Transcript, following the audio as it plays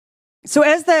So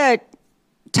as the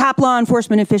top law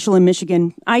enforcement official in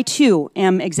Michigan, I too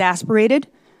am exasperated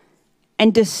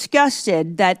and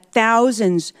disgusted that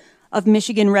thousands of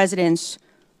Michigan residents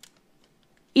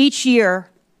each year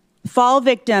fall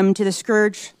victim to the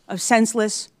scourge of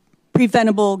senseless,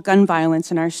 preventable gun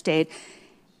violence in our state.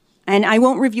 And I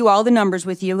won't review all the numbers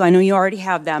with you. I know you already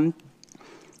have them.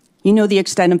 You know the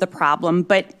extent of the problem,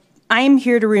 but I am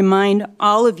here to remind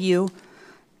all of you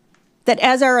that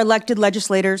as our elected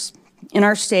legislators in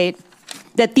our state,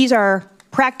 that these are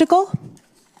practical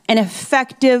and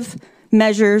effective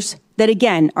measures that,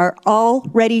 again, are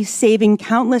already saving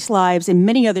countless lives in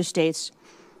many other states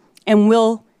and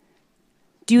will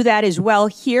do that as well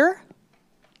here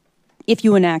if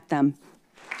you enact them.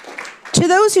 To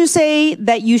those who say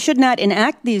that you should not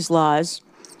enact these laws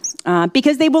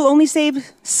because they will only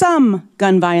save some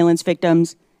gun violence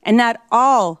victims and not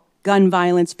all gun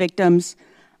violence victims,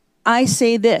 I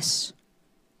say this: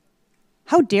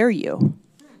 how dare you?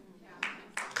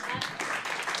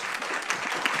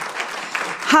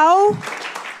 How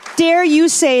dare you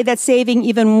say that saving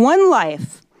even one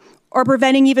life or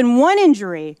preventing even one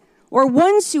injury or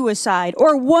one suicide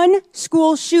or one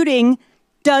school shooting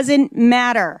doesn't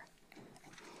matter?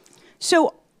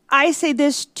 So I say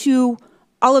this to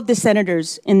all of the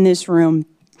senators in this room.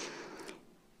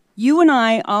 You and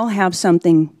I all have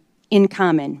something in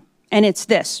common, and it's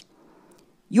this: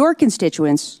 your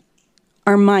constituents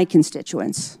are my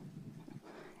constituents.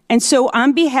 And so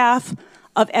on behalf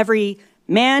of every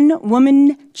man,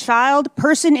 woman, child,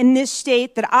 person in this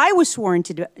state that I was sworn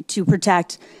to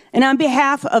protect, and on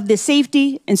behalf of the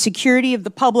safety and security of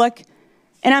the public,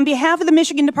 and on behalf of the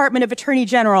Michigan Department of Attorney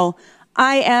General,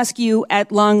 I ask you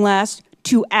at long last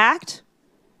to act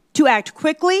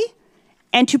quickly,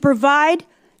 and to provide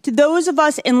to those of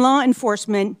us in law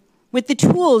enforcement with the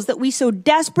tools that we so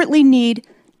desperately need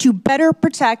to better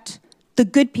protect the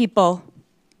good people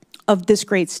of this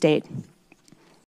great state.